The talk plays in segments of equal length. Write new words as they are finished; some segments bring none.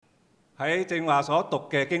喺正話所讀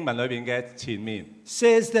嘅經文裏邊嘅前面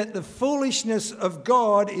says that the foolishness of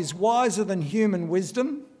God is wiser than human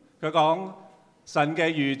wisdom. 佢講神嘅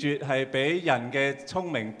愚拙係比人嘅聰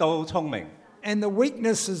明都聰明。And the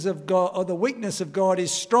weaknesses of God, or the weakness of God,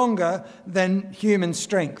 is stronger than human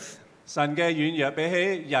strength. 神嘅軟弱比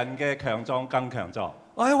起人嘅強壯更強壯。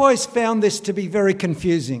I always found this to be very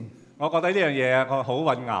confusing. 我覺得呢樣嘢我好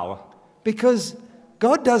混淆啊。Because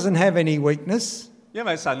God doesn't have any weakness. 因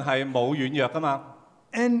為神係冇軟弱噶嘛。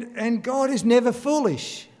And God is never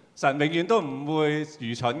foolish. 神永遠都唔會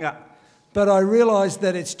愚蠢噶。But I realise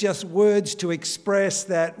that it's just words to express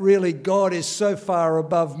that really God is so far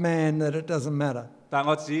above man that it doesn't matter. 但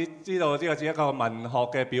我只知道呢個只係一個文學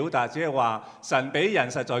嘅表達，只係話神比人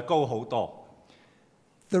實在高好多。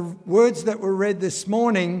The words that were read this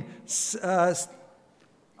morning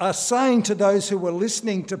are saying to those who were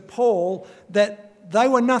listening to Paul that they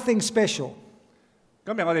were nothing special.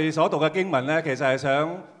 今日我哋所讀嘅經文呢，其實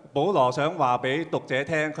係保羅想話俾讀者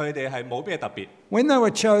聽，佢哋係冇咩特別。When they were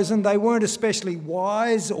chosen, they weren't especially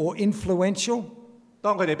wise or influential.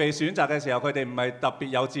 當佢哋被選擇嘅時候，佢哋唔係特別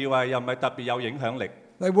有智慧，又唔係特別有影響力。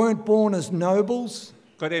They weren't born as nobles.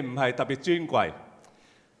 佢哋唔係特別尊貴。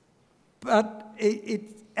But it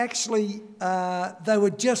actually, they were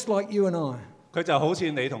just like you and I. 佢就好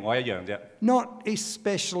似你同我一樣啫。Not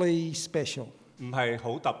especially special. 唔係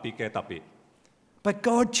好特別嘅特別。But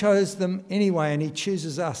God chose them anyway, and He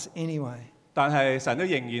chooses us anyway. 但係神都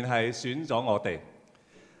仍然係選咗我哋。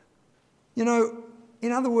You know,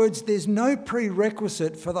 in other words, there's no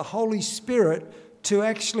prerequisite for the Holy Spirit to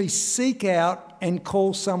actually seek out and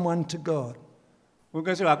call someone to God. 換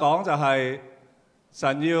句説話講，就係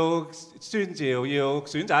神要宣召、要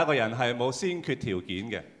選擇一個人係冇先決條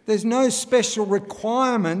件嘅。There's no special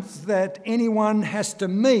requirements that anyone has to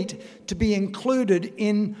meet to be included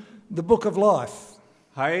in the book of life.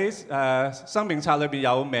 喺生命冊裏邊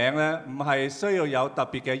有名咧，唔係需要有特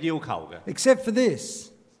別嘅要求嘅。Except for this.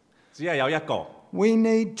 只係有一個。We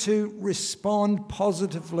need to respond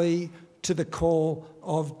positively to the call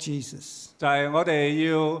of Jesus. 就係我哋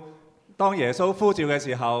要當耶穌呼召嘅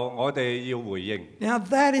時候，我哋要回應。Now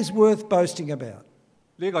that is worth boasting about.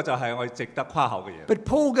 呢個就係我哋值得誇口嘅嘢。But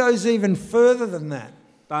Paul goes even further than that.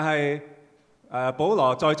 但係保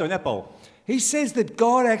羅再進一步。He says that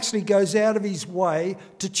God actually goes out of His way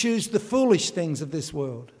to choose the foolish things of this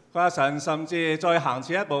world. 佢話神甚至再行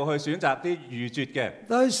前一步去選擇啲愚拙嘅。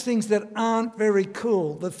Those things that aren't very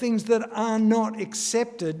cool, the things that are not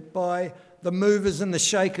accepted by the movers and the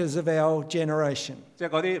shakers of our generation. 即係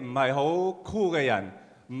嗰啲唔係好 cool 嘅人，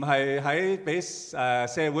唔係喺俾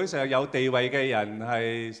社會上有地位嘅人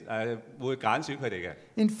係會揀選佢哋嘅。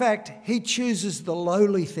In fact, He chooses the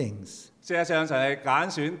lowly things. 事實上，神係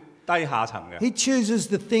揀選低下層嘅。He chooses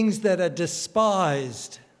the things that are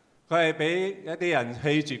despised. 佢係俾一啲人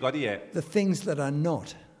棄絕嗰啲嘢。The things that are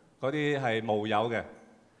not. 嗰啲係無有嘅。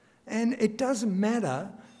And it doesn't matter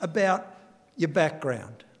about your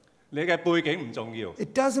background. 你嘅背景唔重要。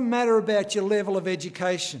It doesn't matter about your level of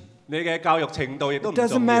education. 你嘅教育程度亦都唔 It 重要。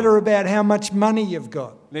doesn't matter about how much money you've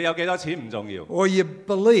got. 你有幾多錢唔重要。Or your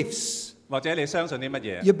beliefs. 或者你相信啲乜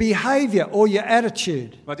嘢。Your behaviour or your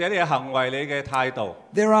attitude. 或者你嘅行為、你嘅態度。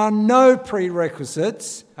There are no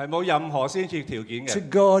prerequisites 係冇任何先決條件嘅。to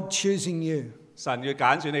God choosing you. 神要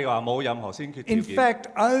揀選你嘅話，冇任何先決條件。In fact,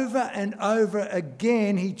 over and over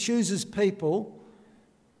again, He chooses people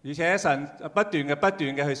而且神不斷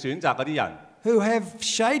嘅去選擇嗰啲人 who have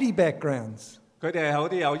shady backgrounds, 佢哋係好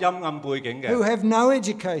啲有陰暗背景嘅 who have no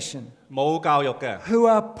education, 冇教育嘅 who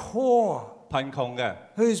are poor, 貧窮嘅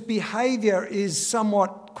whose behaviour is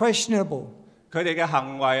somewhat questionable, 佢哋嘅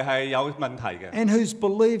行為係有問題嘅 and whose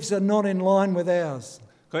beliefs are not in line with ours.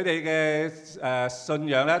 佢哋嘅信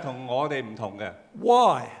仰咧同我哋唔同嘅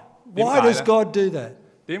Why? Why does God do that?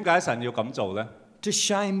 點解神要咁做咧 To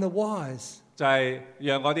shame the wise. 就係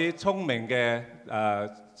讓嗰啲聰明嘅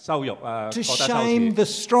羞辱To 覺得羞 shame 恥 the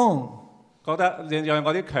strong. 覺得讓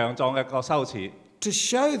嗰啲強壯嘅個羞恥 To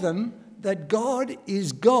show them that God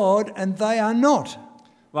is God and they are not.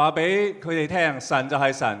 話俾佢哋聽神就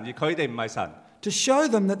係神而佢哋唔係神 To show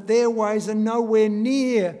them that their ways are nowhere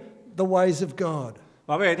near the ways of God.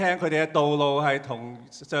 話俾你聽佢哋嘅道路係同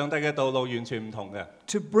上帝嘅道路完全唔同嘅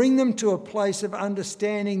To bring them to a place of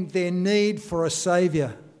understanding their need for a Saviour.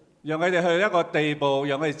 讓佢哋去一個地步，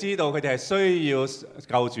讓佢哋知道佢哋係需要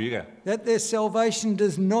救主嘅。That their salvation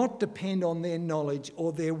does not depend on their knowledge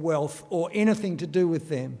or their wealth or anything to do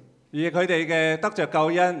with them. 而佢哋嘅得着救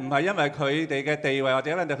恩，唔係因為佢哋嘅地位，或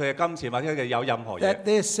者因為佢嘅金錢，或者佢哋有任何嘢。That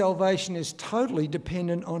their salvation is totally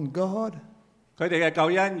dependent on God. 佢哋嘅救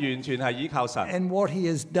恩完全係依靠神， and what he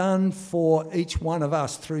has done for each one of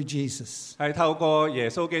us through Jesus. 係透過耶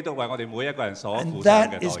穌基督為我哋每一個人所 And 付上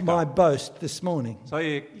嘅 that 代 is my 價。 boast this morning. 所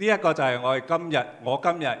以呢一個就係我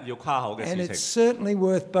今日要誇口嘅 And 事 it's 情。 certainly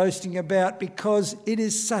worth boasting about because it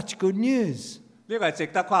is such good news. 呢個係值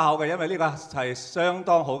得誇口嘅，因為呢個係相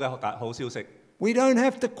當好嘅好消息。 We don't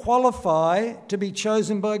have to qualify to be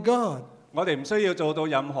chosen by God. 我哋唔需要做到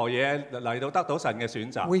任何嘢嚟到得到神嘅選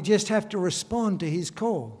擇， We just have to respond to his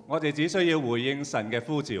call. 我哋只需要回應神嘅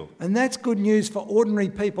呼召。 And that's good news for ordinary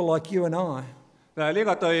people like you and I. 但係呢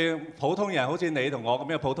個對普通人好似你同我咁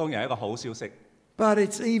樣嘅普通人係一個好消息。 But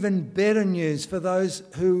it's even better news for those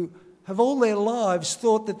who have all their lives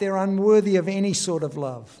thought that they're unworthy of any sort of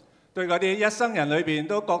love. 對嗰啲一生人裏邊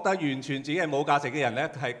都覺得完全自己係冇價值嘅人呢，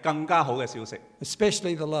係更加好嘅消息。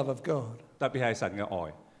 Especially the love of God. 特別係神嘅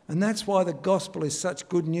愛。 And that's why the gospel is such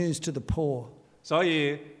good news to the poor. 所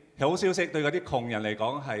以好消息對嗰啲窮人嚟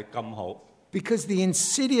講係咁好， Because the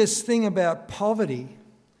insidious thing about poverty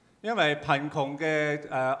因為貧窮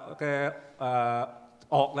嘅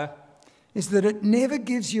惡呢， is that it never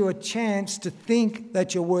gives you a chance to think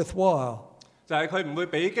that you're worthwhile. 就係佢唔會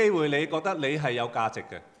俾機會你覺得你係有價值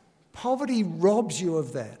嘅， Poverty robs you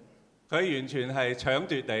of that. 佢完全係搶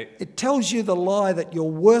奪你， It tells you the lie that you're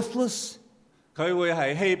worthless, 佢會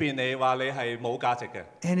係欺騙你話你係冇價值嘅。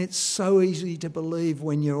 and it's so easy to believe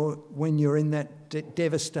when you're in that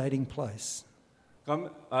devastating place. 咁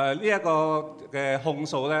呢一個嘅控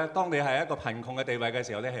訴呢，當你係一個貧窮嘅地位嘅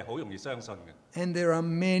時候，你係好容易相信嘅。 And there are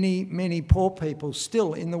many, many poor people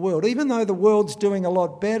still in the world. Even though the world's doing a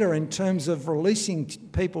lot better in terms of releasing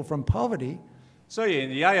people from poverty, 雖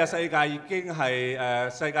然而家嘅世界已經係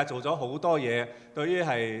世界做咗好多嘢，對於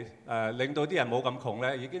係令到啲人冇咁窮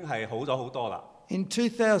呢，已經係好咗好多啦。 in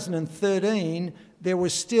 2013, there were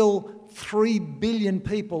still 3 billion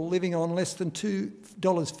people living on less than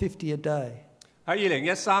 $2.50 a day. 喺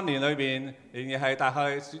2013年裏邊，仍然係大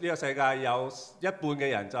概呢個世界有一半嘅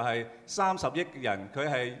人就係30億人，佢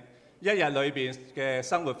係一日裏邊嘅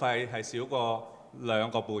生活費係少過2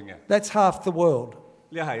個半嘅。 That's half the world.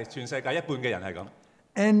 呢係全世界一半嘅人係咁。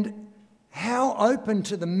 And how open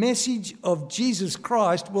to the message of Jesus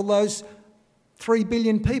Christ will those 3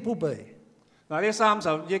 billion people be? 嗱，呢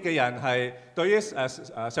30億嘅人係對於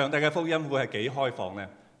上帝嘅福音會係幾開放呢？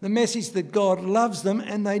 The message that God loves them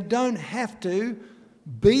and they don't have to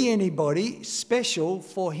be anybody special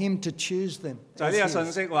for him to choose them. 就係呢個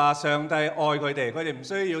信息話，上帝愛佢哋，佢哋唔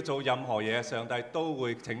需要做任何嘢，上帝都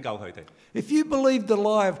會拯救佢哋。 If you believe the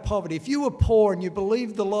lie of poverty, if you were poor and you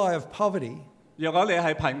believed the lie of poverty, 若果你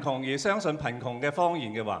係貧窮而相信貧窮嘅謊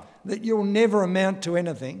言嘅話， that you'll never amount to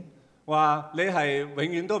anything, 話你係永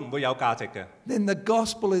遠都唔會有價值嘅。 then the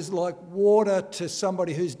gospel is like water to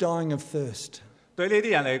somebody who's dying of thirst. 對呢啲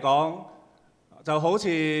人嚟講，就好似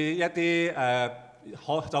一啲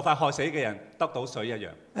就快渴死嘅人得到水一樣。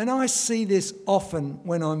 And I see this often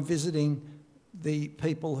when I'm visiting the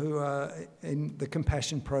people who are in the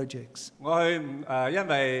compassion projects. 我去因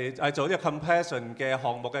為做呢個 compassion 嘅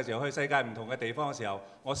項目嘅時候，去世界唔同嘅地方嘅時候，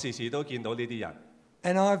我時時都見到呢啲人。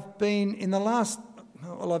 And I've been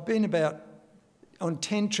I've been about on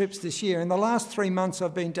 10 trips this year. In the last 3 months,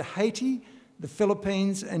 I've been to Haiti, the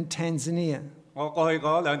Philippines, and Tanzania. 我過去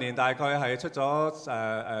嗰2年大概係出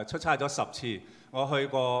差咗10次，我去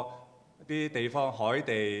過啲地方，海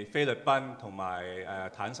地、菲律賓同埋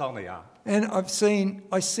坦桑尼亞。 And I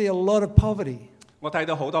see a lot of poverty. 我睇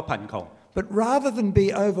到好多貧窮， But rather than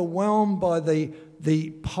be overwhelmed by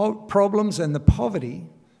the problems and the poverty,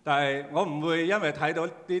 但係我唔會因為睇到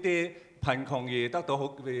呢啲貧窮而得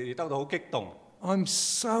到好激動。 I'm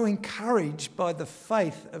so encouraged by the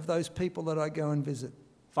faith of those people that I go and visit.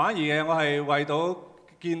 反而嘅我係為到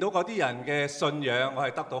見到嗰啲人嘅信仰，我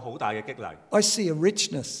係得到好大嘅激勵。 I see a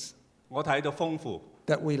richness 我睇到豐富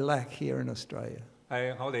that we lack here in Australia.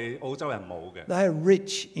 係我哋澳洲人冇嘅。 They are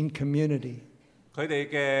rich in community. 佢哋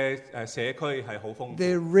嘅社區係好豐富，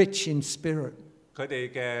 They're rich in spirit. 佢哋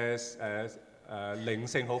嘅靈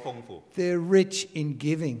性好豐富， They're rich in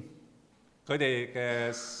giving. 佢哋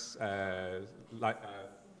嘅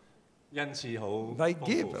恩賜好 They 豐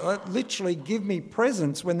give, 富。 literally give me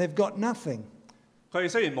presents when they've got nothing. 佢哋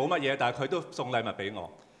雖然冇乜嘢，但係佢都送禮物俾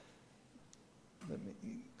我。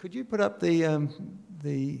 Could you put up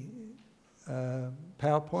the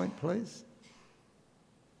PowerPoint, please?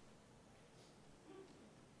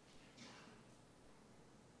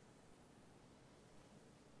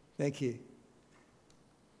 Thank you.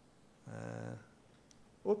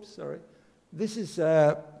 Oops, sorry. This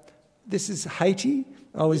is Haiti.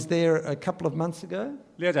 I was there a couple of months ago.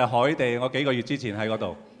 呢個就係海地，我幾個月之前喺嗰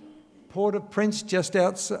度。Port-au-Prince, just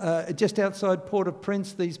outside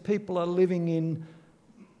Port-au-Prince, these people are living in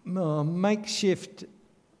makeshift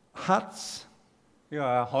huts. 呢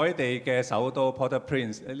個海地嘅首都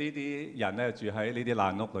Port-au-Prince，呢啲人咧住喺呢啲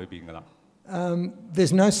爛屋裏邊㗎啦。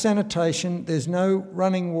There's no sanitation, there's no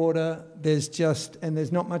running water, and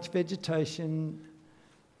there's not much vegetation.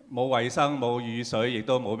 冇衛生、冇雨水，亦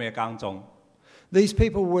都冇咩耕種。These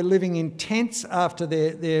people were living in tents after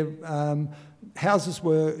their houses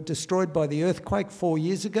were destroyed by the earthquake 4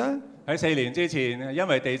 years ago. 喺4年之前，因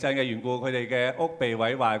為地震嘅緣故，佢哋嘅屋被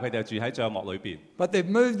毀壞，佢哋住喺帳幕裏邊。But they've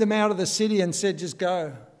moved them out of the city and said, just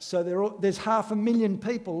go. So there's 500,000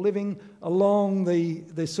 people living along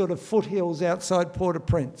the sort of foothills outside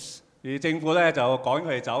Port-au-Prince. 而政府咧就趕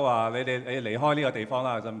佢哋走話：你離開呢個地方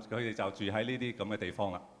啦，咁佢哋就住喺呢啲咁嘅地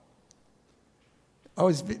方啦。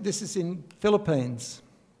This is in Philippines.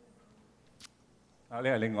 呢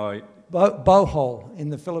係另外 Bohol in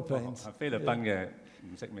the Philippines. 菲律賓嘅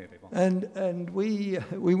唔識咩地方。And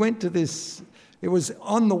we went to this. It was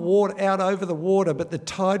on the water, out over the water, but the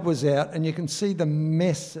tide was out, and you can see the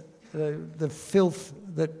mess, the filth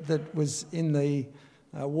that was in the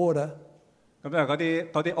water. 咁嗰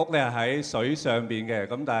啲屋咧喺水上邊嘅，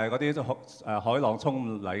咁但係嗰啲海浪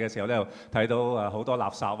衝嚟嘅時候咧，睇到好多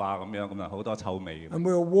垃圾啊咁樣，咁啊好多臭味。And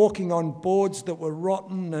we were walking on boards that were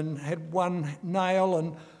rotten and had one nail,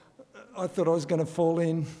 and I thought I was going to fall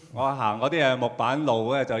in. 我行嗰啲木板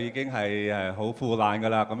路咧，就已經係好腐爛㗎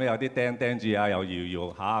啦，咁樣有啲釘住啊，又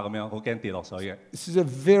搖下咁樣，好驚跌落水嘅。This is a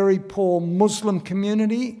very poor Muslim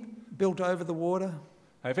community built over the water.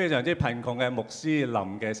 係非常之貧窮嘅穆斯林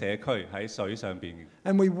嘅社區喺水上邊。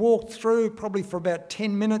And we walked through probably for about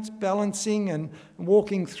 10 minutes, balancing and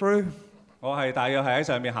walking through. 我係大約係喺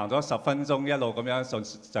上面行咗10分鐘，一路咁樣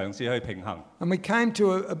嘗試去平衡。And we came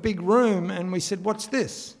to a big room and we said, "What's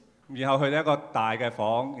this?" 然後去到一個大嘅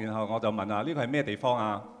房，然後我就問啊：呢個係咩地方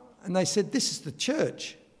啊？ And they said, "This is the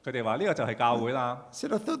church." 佢哋話呢個就係教會啦。I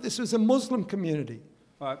said, "I thought this was a Muslim community."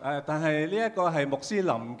 但係呢一個係穆斯林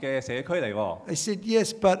嘅社區嚟喎。They said,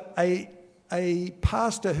 "Yes, but a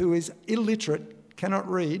pastor who is illiterate, cannot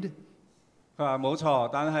read." 佢話冇錯，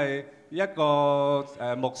但係一個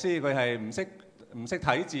牧師佢係唔識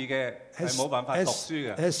睇字嘅，係冇辦法讀書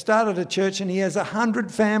嘅。Has started a church and he has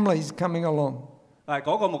 100 families coming along. 但係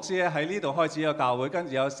嗰個牧師咧喺呢度開始一個教會，跟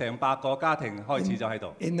住有成100個家庭開始咗喺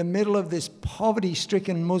度。In the middle of this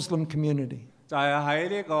poverty-stricken Muslim community. 就係喺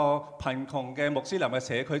呢個貧窮嘅穆斯林嘅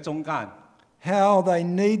社區中間。How they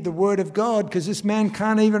need the word of God because this man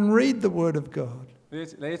can't even read the word of God. 你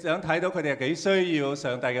想睇到佢哋係幾需要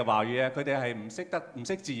上帝嘅話語啊？佢哋係唔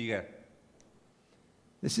識字嘅。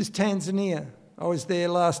This is Tanzania. I was there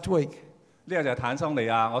last week. 呢個就係坦桑尼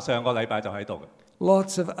亞，我上個禮拜就喺度嘅。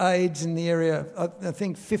Lots of AIDS in the area. I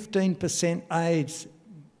think 15% AIDS.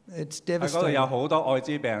 It's 喺嗰度 devastating. 有好多愛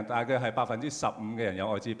滋病，大概係15%嘅人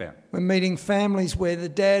有愛滋病。We're meeting families where the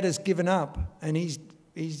dad has given up and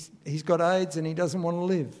he's got AIDS and he doesn't want to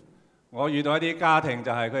live. 我遇到一啲家庭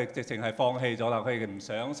就係佢哋直情係放棄咗啦，佢哋唔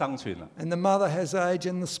想生存啦。And the mother has AIDS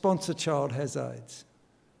and the sponsor child has AIDS.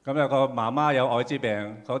 咁有個媽媽有愛滋病，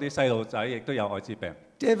嗰啲細路仔亦都有愛滋病。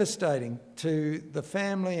Devastating to the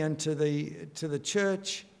family and to the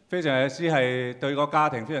church. 非常之係對個家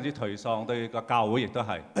庭非常之頹喪，對個教會亦都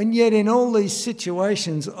係。And yet in all these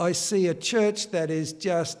situations, I see a church that is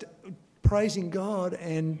just praising God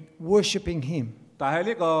and worshipping Him. 但係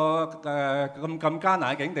呢個咁艱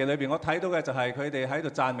難嘅境地裏邊，我睇到嘅就係佢哋喺度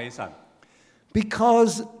讚美神。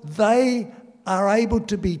Because they are able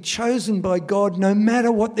to be chosen by God no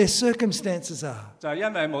matter what their circumstances are. 就係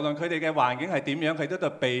因為無論佢哋嘅環境係點樣，佢都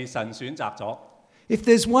被神選擇咗。If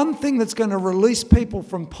there's one thing that's going to release people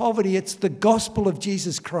from poverty, it's the gospel of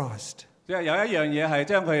Jesus Christ. 即係有一樣嘢係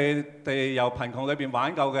將佢哋由貧窮裏邊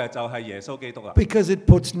挽救嘅，就係耶穌基督啦。Because it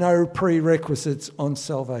puts no prerequisites on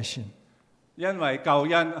salvation. 因為救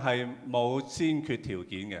恩係冇先決條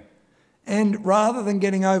件嘅。And rather than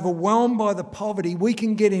getting overwhelmed by the poverty, we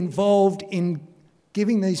can get involved in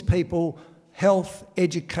giving these people health,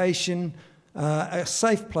 education, a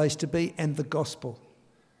safe place to be, and the gospel.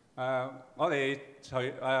 我哋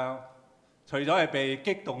除咗係被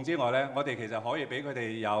激動之外咧，我哋其實可以俾佢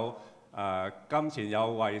哋有金錢、有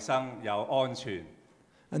衞生、有安全。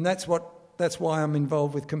And that's why I'm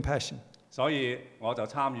involved with Compassion. 所以我就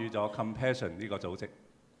參與咗 Compassion 呢個組織。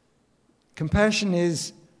Compassion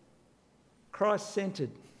is Christ-centered.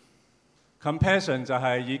 Compassion 就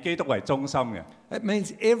係以基督為中心嘅。It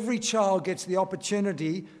means every child gets the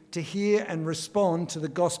opportunity to hear and respond to the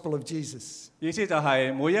gospel of Jesus. 意思就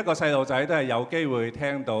係每一個細路仔都係有機會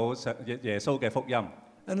聽到耶穌嘅福音。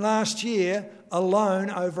And last year alone,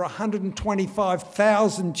 over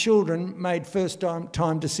 125,000 children made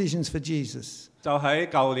first-time decisions for Jesus. 就喺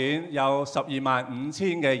舊年有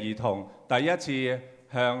12.500嘅兒童第一次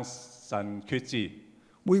向神決志。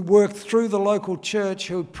We worked through the local church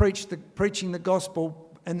who preaching the gospel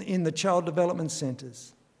and in the child development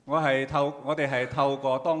centres. 我哋係透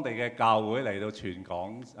過當地嘅教會嚟到傳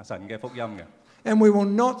講神嘅福音嘅。And we will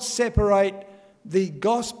not separate the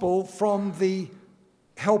gospel from the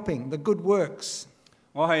helping, the good works.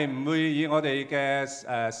 我係唔會以我哋嘅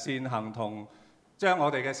善行將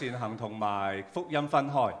我哋嘅善行同埋福音分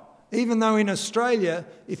開。Even though in Australia,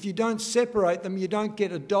 if you don't separate them, you don't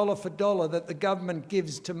get a dollar for dollar that the government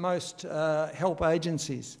gives to most help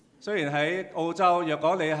agencies. 雖然喺澳洲，若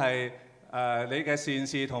果你係你嘅善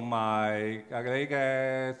事同埋你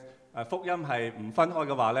嘅福音係唔分開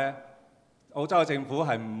嘅話咧，澳洲嘅政府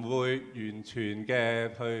係唔會完全嘅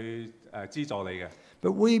去資助你嘅。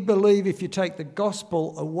But we believe if you take the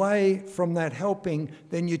gospel away from that helping,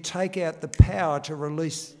 then you take out the power to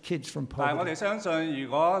release kids from 但係我 poverty. 哋相信，如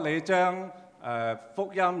果你將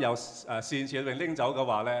福音由善事裏邊拎走嘅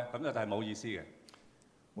話咧，咁就係冇意思嘅。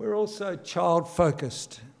We're also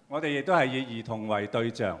child-focused. 我哋亦都係以兒童為對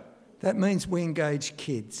象。That means we engage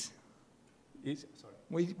kids. 意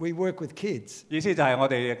We work with kids. 意思就係我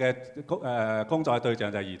哋嘅工作嘅對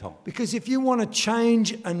象就係兒童。Because if you want to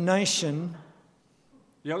change a nation,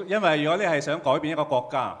 因為如果你係想改變一個國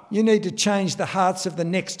家， you need to change the hearts of the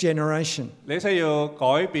next generation. 你需要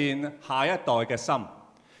改變下一代嘅心。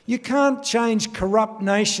You can't change corrupt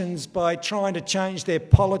nations by trying to change their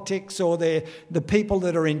politics or the people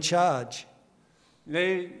that are in charge.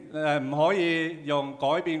 你唔可以用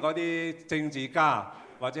改變嗰啲政治家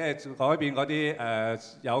或者係改變嗰啲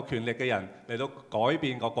有權力嘅人嚟到改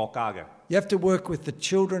變個國家嘅。You have to work with the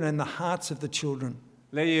children and the hearts of the children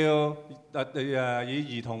你要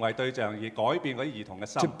以兒童為對象，而改變嗰啲兒童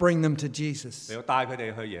嘅 to 心， bring them to Jesus. 你要帶佢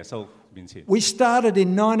哋去耶穌面前。 We started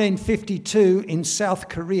in 1952 in South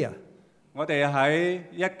Korea. 我哋喺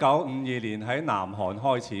1952年喺南韓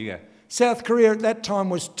開始嘅。 South Korea at that time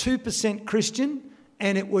was 2% Christian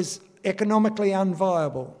and it was economically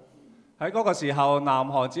unviable. 喺嗰個時候，南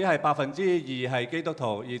韓只係2%係基督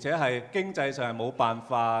徒，而且係經濟上係冇辦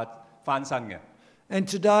法翻身嘅。 And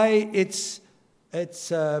today it's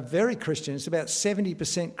very Christian. It's about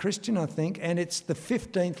 70% Christian, I think, and it's the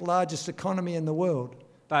 15th largest economy in the world.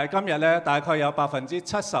 但係今日咧，大概有70%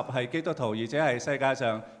係基督徒，而且係世界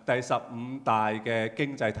上第15大嘅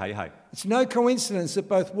經濟體系。 It's no coincidence that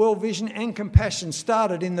both World Vision and Compassion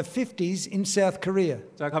started in the 50s in South Korea.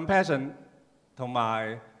 就係 Compassion 同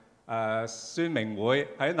埋宣明會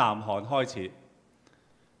喺南韓開始。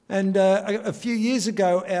 And a few years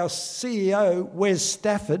ago, our CEO, Wes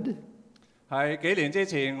Stafford, 係幾年之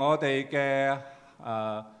前，我哋嘅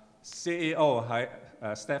CEO 係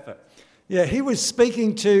Stafford。 yeah, he was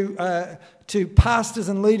speaking to pastors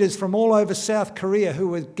and leaders from all over South Korea who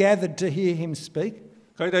were gathered to hear him speak.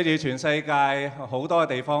 佢對住全世界好多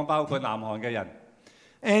地方，包括南韓嘅人。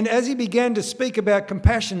 And as he began to speak about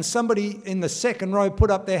compassion, somebody in the second row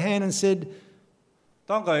put up their hand and said,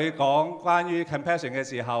 當佢講關於 compassion 嘅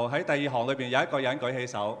時候，喺第二行裏邊有一個人舉起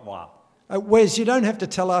手話： Wes, you don't have to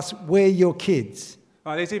tell us we're your kids.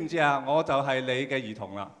 話你知唔知啊？我就係你嘅兒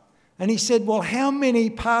童啦。 And he said, well, how many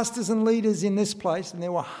pastors and leaders in this place, and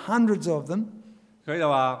there were hundreds of them, 佢就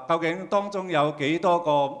話：究竟當中有幾多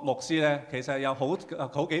個牧師呢？其實有好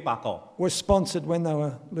幾百個， were sponsored when they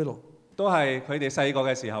were little? 都係佢哋細個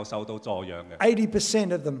嘅時候受到助養嘅。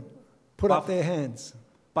 80% of them put up their hands.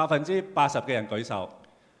 80%嘅人舉手。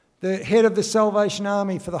 The head of the Salvation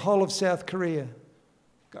Army for the whole of South Korea.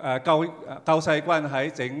 救世軍喺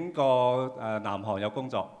整個南韓有工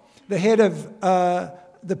作。 The head of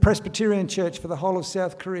the Presbyterian Church for the whole of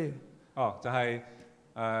South Korea. 就係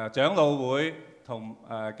長老會同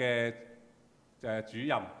嘅主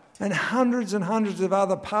任。 And hundreds of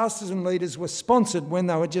other pastors and leaders were sponsored when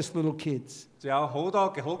they were just little kids. 仲有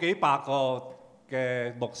好幾百個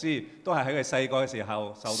嘅牧師都係喺佢細個嘅時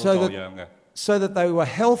候受到助養嘅。 So that they were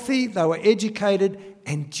healthy, they were educated,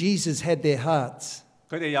 and Jesus had their hearts.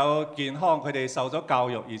 佢哋有健康，佢哋受咗教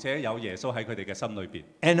育，而且有耶穌喺佢哋嘅心裏邊。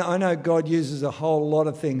 And I know God uses a whole lot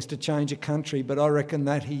of things to change a country, but I reckon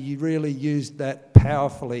that He really used that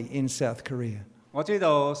powerfully in South Korea. 我知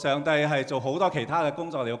道上帝係做好多其他嘅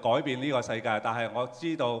工作嚟改變呢個世界，但係我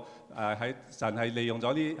知道喺神係利用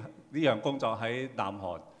咗呢樣工作喺南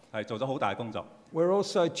韓係做咗好大工作。 We're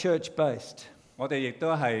also church-based. 我哋亦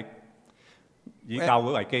都係以教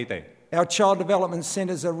會為基地。 Our child development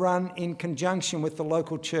centres are run in conjunction with the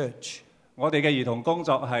local church. 我哋嘅兒童工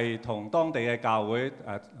作係同當地嘅教會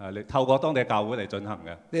透過當地嘅教會嚟進行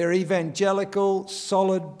嘅。They're evangelical,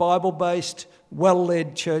 solid, Bible-based,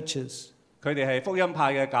 well-led churches. 佢哋係福音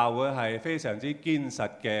派嘅教會，係非常之堅實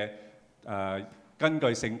嘅根據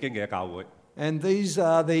聖經嘅教會。And these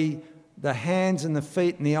are the hands and the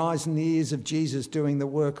feet and the eyes and the ears of Jesus doing the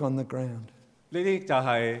work on the ground. 呢啲就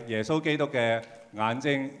係耶穌基督嘅眼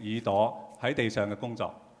睛、耳朵喺地上嘅工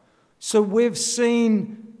作。So we've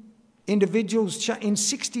seen individuals, in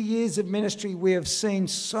 60 years of ministry, we have seen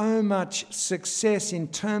so much success in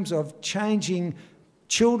terms of changing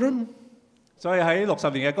children. 所以喺60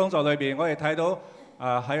年嘅工作裏邊，我哋睇到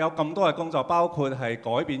係有咁多嘅工作，包括係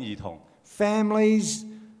改變兒童、families,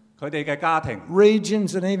 佢哋嘅家庭、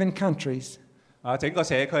regions, and even countries. 整個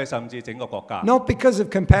社區甚至整個國家。 Not because of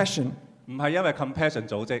compassion, 唔係因為 compassion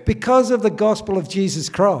組織， because of the gospel of Jesus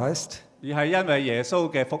Christ, 而係因為耶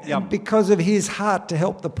穌嘅福音， and because of his heart to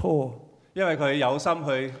help the poor. 因為佢有心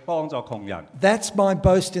去幫助窮人。 That's my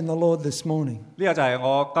boast in the Lord this morning. 呢個就係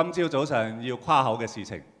我今朝早上要誇口嘅事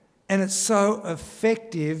情。 And it's so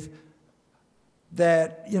effective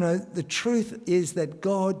that, the truth is that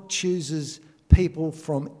God chooses people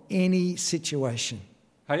from any situation.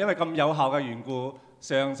 係因為咁有效嘅緣故，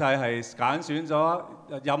上帝係揀選咗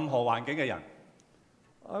任何環境嘅人。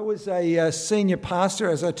I was a senior pastor,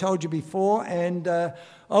 as I told you before, and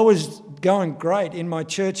I was going great in my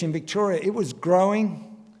church in Victoria. It was growing.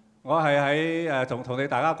 我係喺同你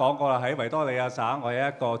大家講過啦，喺維多利亞省，我有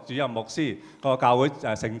一個主任牧師，個教會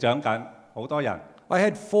成長緊，好多人。I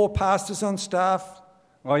had 4 pastors on staff.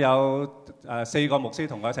 我有4個牧師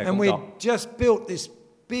同我一齊 And 工 we 作。 just built this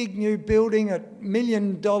big new building, $1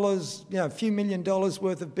 million, a few $1 million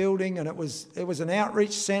worth of building, and it was an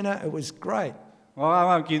outreach centre. It was great. 我啱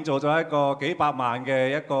啱建造咗一個幾百萬嘅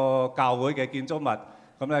一個教會嘅建築物，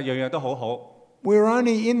咁咧樣樣都好好。We were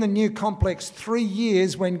only in the new complex 3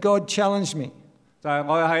 years when God challenged me. 就係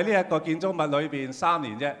我喺呢一個建築物裏邊3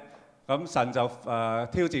年啫，咁神就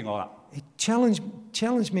挑戰我啦。He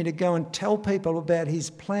challenged me to go and tell people about his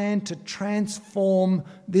plan to transform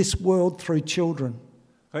this world through children.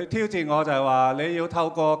 佢挑戰我就係話你要透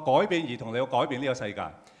過改變兒童，你要改變呢個世界。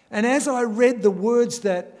 And as I read the words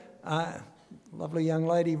that lovely young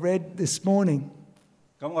lady read this morning,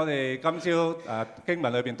 咁我哋今朝經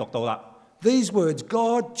文裏邊讀到啦。 these words,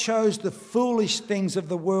 God chose the foolish things of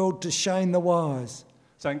the world to shame the wise.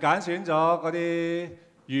 神揀選咗嗰啲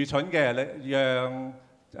愚蠢嘅，讓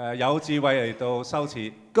有智慧嚟到羞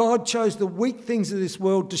恥。 God chose the weak things of this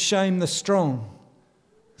world to shame the strong.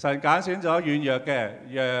 神揀選咗軟弱嘅，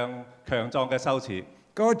讓強壯嘅羞恥。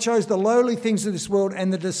 God chose the lowly things of this world and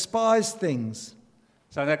the despised things,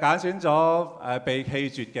 神係揀選咗被棄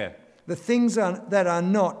絕嘅， the things that are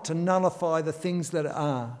not, to nullify the things that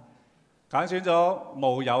are. 揀選咗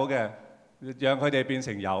無有嘅，讓佢哋變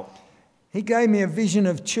成有。 He gave me a vision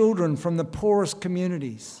of children from the poorest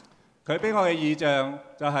communities. 佢俾我嘅意象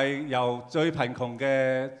就係由最貧窮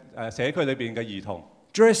嘅社區裏邊嘅兒童，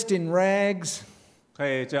 Dressed in rags, 佢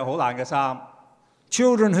哋着好爛嘅衫，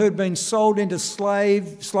 children who had been sold into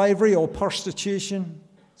slavery or prostitution,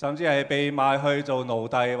 甚至係被賣去做奴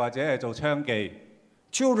隸或者係做娼妓，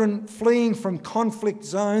 children fleeing from conflict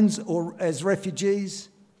zones or as refugees,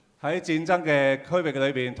 喺戰爭嘅區域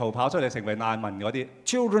裏邊逃跑出嚟成為難民嗰啲，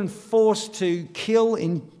 children forced to kill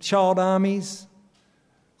in child armies,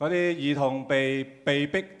 嗰啲兒童被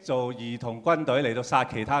逼做兒童軍隊嚟到殺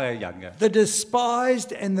其他嘅人嘅， the despised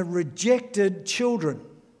and the rejected children,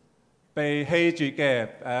 被棄絕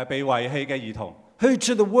嘅被遺棄嘅兒童。 who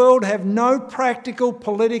to the world have no practical,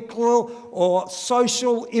 political or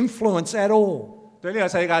social influence at all. 對呢個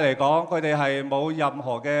世界嚟講，佢哋係冇任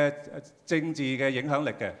何嘅政治嘅影響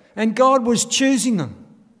力嘅， And God was choosing them,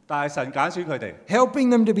 但係神揀選佢哋， helping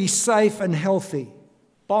them to be safe and healthy,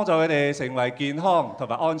 幫助佢哋成為健康同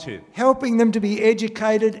埋安全， helping them to be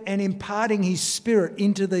educated and imparting His Spirit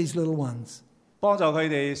into these little ones, 幫助佢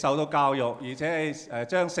哋受到教育，而且係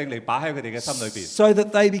將聖靈擺喺佢哋嘅心裏邊， so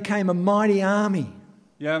that they became a mighty army.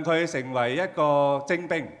 讓佢成為一個精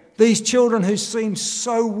兵。 These children who seemed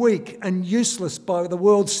so weak and useless by the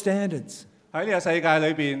world's standards 喺呢個世界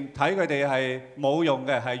裏邊睇佢哋係冇用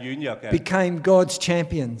嘅，係軟弱嘅， became God's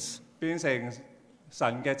champions 變成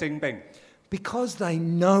神嘅精兵， because they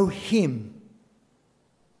know Him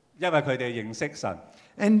因為佢哋認識神，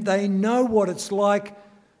 and they know what it's like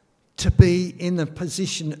to be in the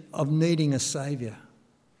position of needing a Saviour.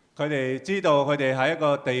 佢哋知道佢哋喺一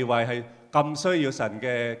個地位係咁需要神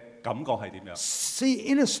嘅感覺係點樣。 See,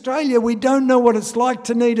 in Australia, we don't know what it's like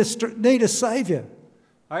to need a Saviour.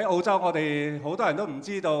 喺澳洲，我哋好多人都唔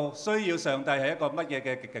知道需要上帝係一個乜嘢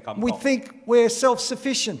嘅感 We 覺。 think we're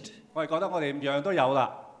self-sufficient. 我哋覺得我哋樣樣都有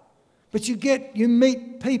啦。 But you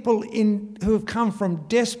meet people who have come from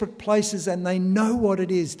desperate places and they know what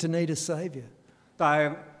it is to need a saviour. 但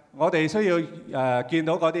係我哋需要見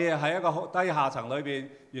到嗰啲喺一個好低下層裏邊，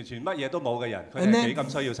完全乜嘢都冇嘅人，佢哋係幾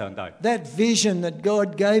咁需要上帝。That vision that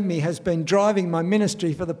God gave me has been driving my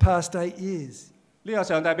ministry for the past 8 years. 呢個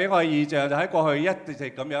上帝俾我嘅異象就喺過去一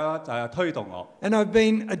直咁樣就係推動我。 And I've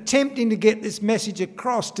been attempting to get this message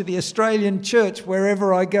across to the Australian church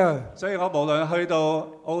wherever I go. 所以我無論去到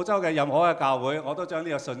澳洲嘅任何嘅教會，我都將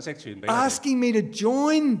呢個信息傳俾佢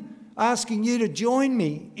哋。 Asking you to join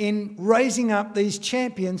me in raising up these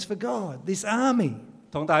champions for God, this army.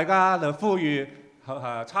 同大家嚟呼籲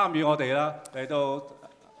參與我哋啦，嚟到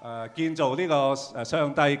建造呢個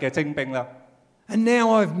上帝嘅精兵啦。 And now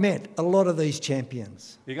I've met a lot of these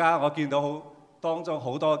champions. 而家我見到當中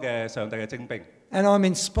好多嘅上帝嘅精兵。 And I'm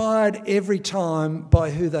inspired every time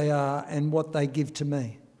by who they are and what they give to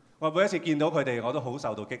me. 我每一次見到佢哋，我都好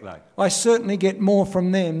受到激勵。 I certainly get more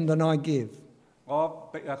from them than I give.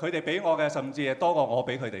 佢哋俾我嘅，甚至係多過我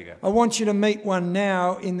俾佢哋嘅。 I want you to meet one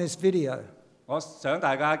now in this video. 我想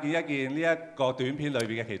大家見一見呢一個短片裏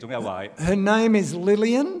邊嘅其中一位。 Her name is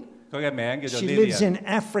Lillian. 佢嘅名叫做 She lives Lillian。 in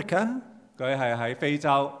Africa. 佢係喺非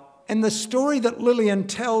洲。 And the story that Lillian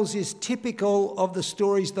tells is typical of the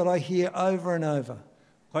stories that I hear over and over.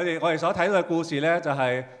 我哋所睇到嘅故事呢，就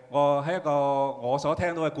係我喺一個我所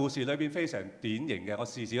聽到嘅故事裏邊非常典型嘅，我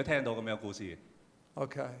時時都聽到咁樣嘅故事。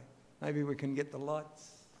 Okay, maybe we can get the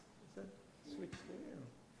lights. Is that switch there?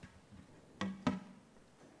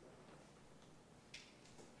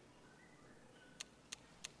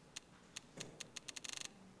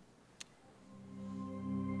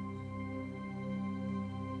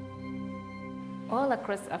 All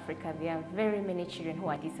across Africa, there are very many children who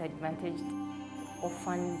are disadvantaged,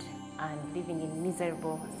 orphaned, and living in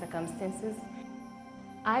miserable circumstances.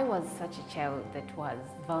 I was such a child that was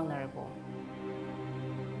vulnerable.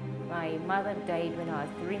 My mother died when I was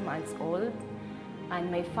 3 months old,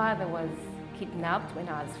 and my father was kidnapped when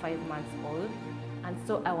I was 5 months old, and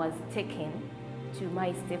so I was taken to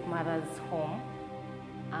my stepmother's home,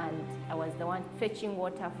 and I was the one fetching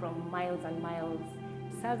water from miles and miles,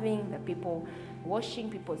 serving the people, washing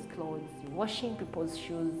people's clothes, washing people's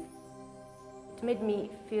shoes. It made me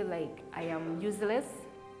feel like I am useless.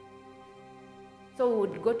 So we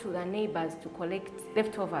would go to the neighbors to collect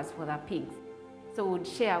leftovers for the pigs. So we would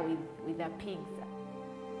share with the pigs.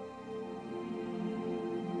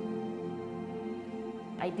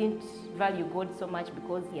 I didn't value God so much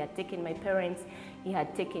because He had taken my parents, He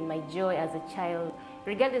had taken my joy as a child.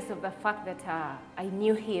 Regardless of the fact that I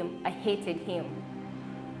knew Him, I hated Him.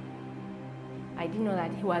 I didn't know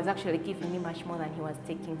that He was actually giving me much more than He was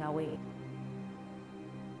taking away.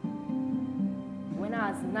 When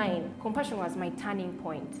I was 9, Compassion was my turning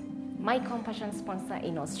point. My Compassion sponsor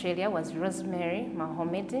in Australia was Rosemary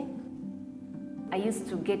Mahomedi. I used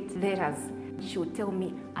to get letters. She would tell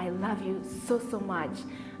me, I love you so, so much,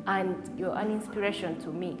 and you're an inspiration to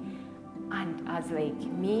me. And I was like,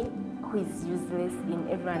 me, who is useless in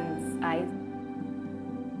everyone's eyes.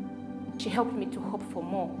 She helped me to hope for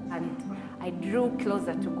more, and I drew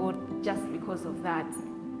closer to God just because of that.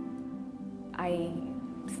 I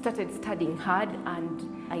started studying hard,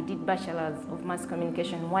 and I did Bachelor's of Mass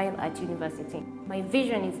Communication while at university. My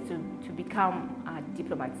vision is to become a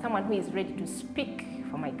diplomat, someone who is ready to speak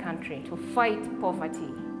for my country, to fight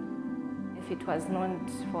poverty. If it was not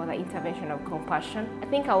for the intervention of Compassion, I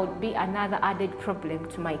think I would be another added problem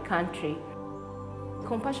to my country.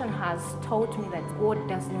 Compassion has taught me that God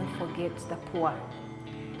does not forget the poor,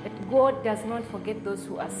 that God does not forget those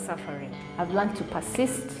who are suffering. I've learned to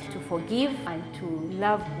persist, to forgive, and to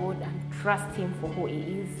love God and trust Him for who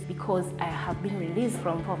He is, because I have been released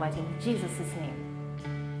from poverty in Jesus' name.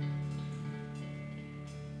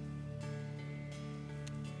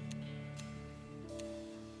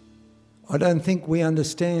 I don't think we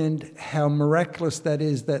understand how miraculous that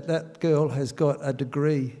is that that girl has got a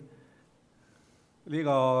degree. 呢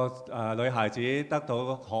個女孩子得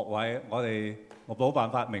到學位，我冇辦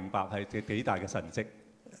法明白係幾大嘅神蹟。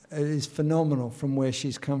 It is phenomenal from where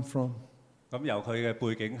she's come from. 咁由佢嘅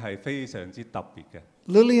背景係非常之特別嘅。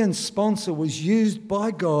 Lillian's sponsor was used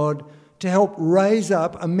by God to help raise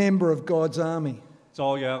up a member of God's army. 助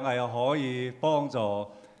養係可以幫助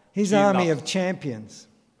His 建立 army of champions.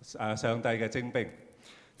 上帝嘅精兵。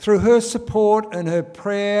 Through her support and her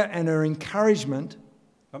prayer and her encouragement,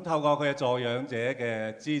 咁透過佢嘅助養者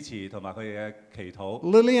嘅支持同埋佢嘅祈禱，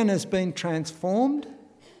 Lillian has been transformed.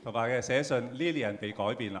 同埋嘅寫信 Lillian 被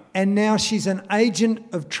改變啦。 And now she's an agent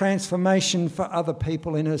of transformation for other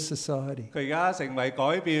people in her society. 佢而家成為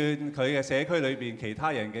改變佢嘅社區裏邊其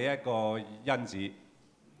他人嘅一個因子。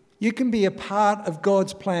 You can be a part of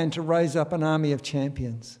God's plan to raise up an army of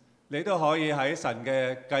champions. 你都可以喺神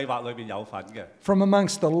嘅計劃裏邊有份嘅， From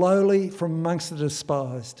amongst the lowly, from amongst the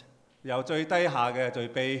despised. 由最低下嘅、最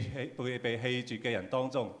被棄絕嘅人當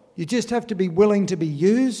中， You just have to be willing to be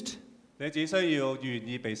used 你只需要願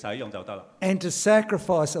意被使用就得啦， and to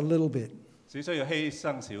sacrifice a little bit. 只需要犧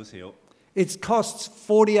牲少少。 It costs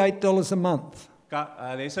 $48 a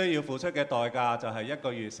month. 你需要付出嘅代價就係一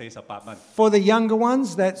個月48蚊。 For the younger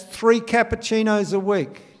ones, that's 3 cappuccinos a week.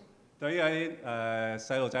 對於啲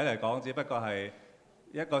細路仔嚟講，只不過係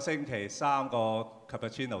一個星期3個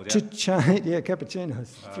cappuccino To 啫。 change, yeah, cappuccinos,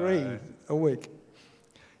 3 a week.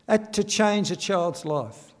 To change a child's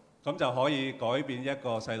life. 咁就可以改變一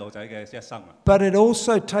個細路仔嘅一生啦。 But it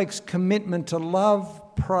also takes commitment to love,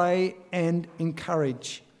 pray, and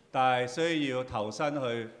encourage. 但係需要投身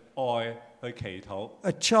去愛、去祈禱，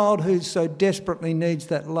 A child who so desperately needs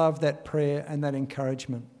that love, that prayer, and that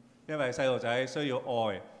encouragement. 因為細路仔需要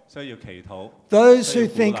愛、需要祈禱。 Those 需 who 要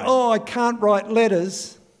鼓 think, 勵 oh, I can't write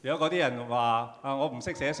letters, 如果嗰啲人話我唔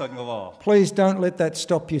識寫信嘅喎， please don't let that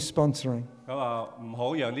stop you sponsoring. 咁唔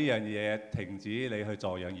好讓呢樣嘢停止你去助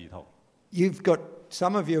養兒童。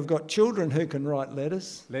 Some of you have got children who can write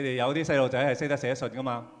letters, 你哋有啲細路仔係識得寫信噶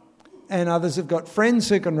嘛？ and others have got friends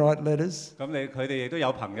who can write letters. 咁佢哋亦都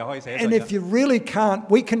有朋友可以寫信 And if 㗎。 you really can't,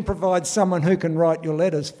 we can provide someone who can write your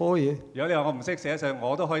letters for you. 如果你話我唔識寫信，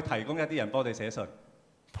我都可以提供一啲人幫你寫信。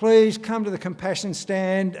 Please come to the compassion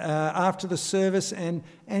stand after the service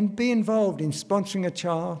and be involved in sponsoring a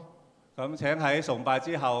child. 咁請喺崇拜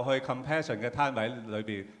之後去 Compassion 嘅攤位裏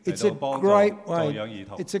邊 It's 嚟 a 到幫助 great 助 way. 養兒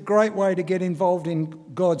童。 It's a great way to get involved in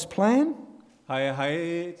God's plan, 係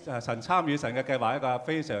喺神參與神嘅計劃一個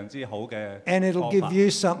非常之好嘅 and it'll 方 give 法。 you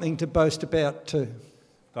something to boast about too.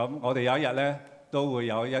 咁我哋有一日咧都會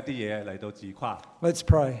有一啲嘢嚟到自誇， Let's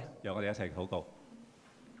pray. 讓我哋一齊禱告。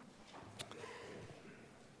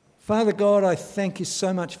 Father God, I thank you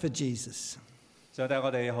so much for Jesus. 上帝，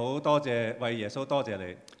我哋好多謝為耶穌多謝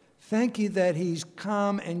你， Thank you that he's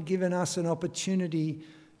come and given us an opportunity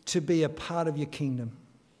to be a part of your kingdom.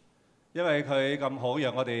 因為佢咁好，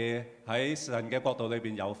讓我哋喺神嘅國度裏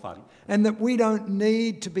邊有份， And that we don't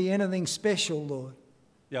need to be anything special, Lord,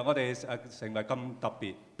 讓我哋成為咁特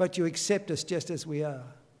別。 but you accept us just as we are.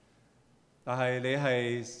 但係你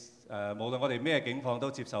係無論我哋咩境況都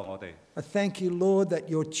接受我哋。 I thank you, Lord, that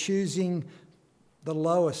you're choosing the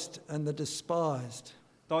lowest and the despised.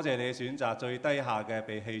 多謝你選擇最低下嘅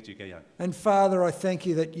被棄絕嘅人。 And Father, I thank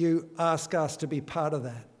you that you ask us to be part of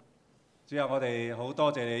that. 主啊，我哋好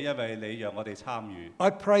多謝你，因為你讓我哋參與。 I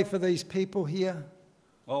pray for these people here.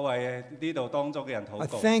 我為呢度當中嘅人 I 禱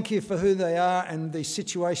告。 thank you for who they are and the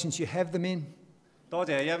situations you have them in. 多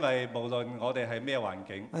謝，因為無論我哋係咩環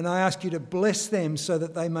境， And I ask you to bless them so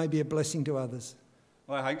that they may be a blessing to others.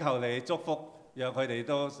 我係懇求你祝福，讓佢哋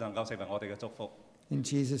都能夠成為我哋嘅祝福。 In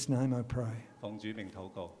Jesus' name I pray. 奉主名禱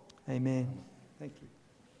告。 Amen. Thank you.